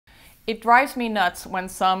It drives me nuts when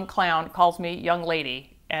some clown calls me young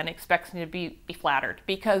lady and expects me to be flattered,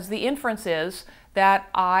 because the inference is that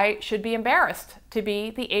I should be embarrassed to be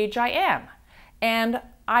the age I am. And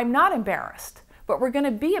I'm not embarrassed, but we're going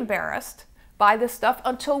to be embarrassed by this stuff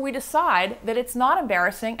until we decide that it's not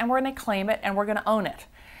embarrassing, and we're going to claim it and we're going to own it.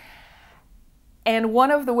 And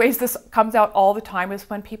one of the ways this comes out all the time is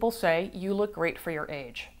when people say, "You look great for your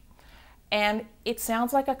age." And it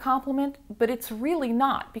sounds like a compliment, but it's really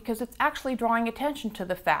not, because it's actually drawing attention to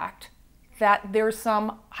the fact that there's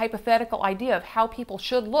some hypothetical idea of how people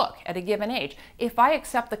should look at a given age. If I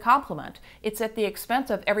accept the compliment, it's at the expense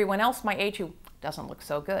of everyone else my age who doesn't look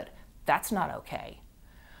so good. That's not okay.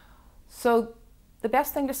 So the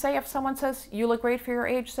best thing to say if someone says, "You look great for your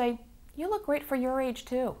age," say, "You look great for your age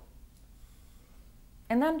too."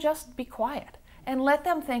 And then just be quiet and let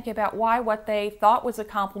them think about why what they thought was a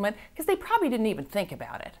compliment, because they probably didn't even think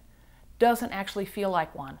about it, doesn't actually feel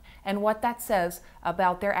like one, and what that says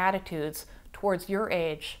about their attitudes towards your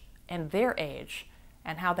age and their age,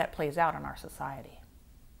 and how that plays out in our society.